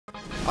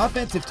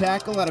Offensive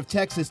tackle out of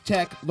Texas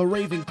Tech,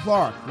 LeRaven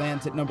Clark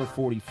lands at number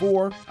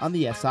 44 on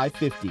the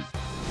SI50.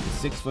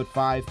 The 6'5",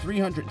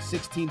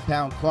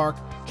 316-pound Clark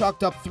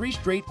chalked up 3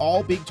 straight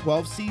all Big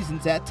 12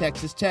 seasons at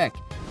Texas Tech.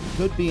 He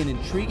could be an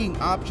intriguing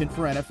option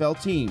for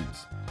NFL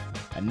teams.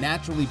 A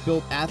naturally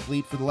built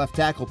athlete for the left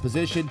tackle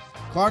position,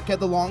 Clark had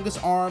the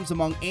longest arms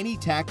among any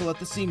tackle at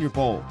the Senior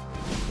Bowl.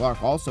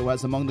 Clark also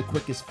has among the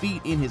quickest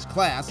feet in his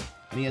class,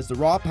 and he has the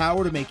raw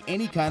power to make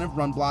any kind of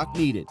run block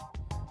needed.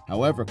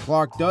 However,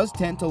 Clark does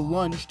tend to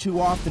lunge too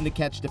often to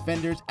catch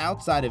defenders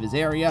outside of his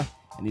area,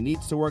 and he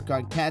needs to work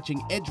on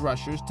catching edge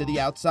rushers to the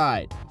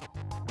outside.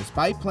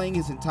 Despite playing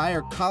his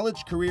entire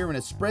college career in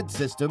a spread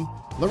system,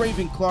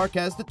 LeRaven Clark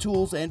has the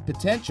tools and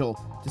potential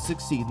to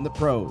succeed in the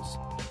pros.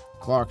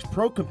 Clark's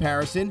pro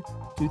comparison,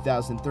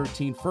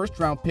 2013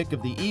 first-round pick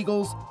of the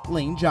Eagles,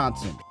 Lane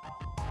Johnson.